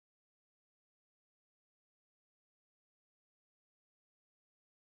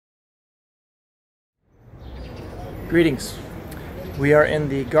Greetings. We are in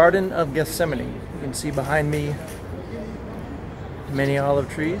the Garden of Gethsemane. You can see behind me many olive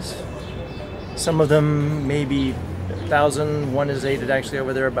trees. Some of them maybe 1,000. One is dated actually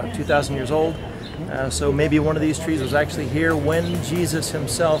over there about 2,000 years old. So maybe one of these trees was actually here when Jesus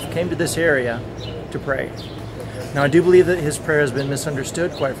himself came to this area to pray. Now I do believe that his prayer has been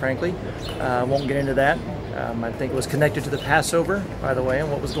misunderstood, quite frankly. I won't get into that. I think it was connected to the Passover, by the way,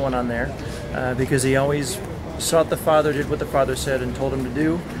 and what was going on there, because he always sought the Father, did what the Father said and told him to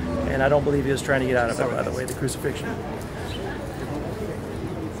do, and I don't believe he was trying to get out of it, by the way, the crucifixion.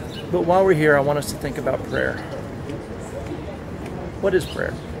 But while we're here, I want us to think about prayer. What is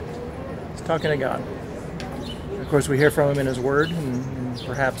prayer? It's talking to God. Of course, we hear from him in his word, and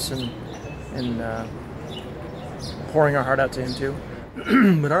perhaps in pouring our heart out to him too.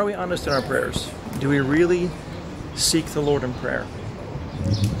 But are we honest in our prayers? Do we really seek the Lord in prayer?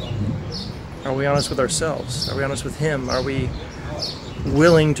 Are we honest with ourselves? Are we honest with him? Are we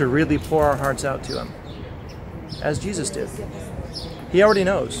willing to really pour our hearts out to him? As Jesus did. He already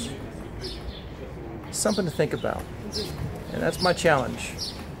knows. Something to think about. And that's my challenge.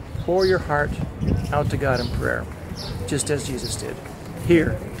 Pour your heart out to God in prayer, just as Jesus did,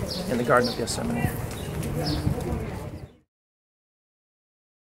 here in the Garden of Gethsemane.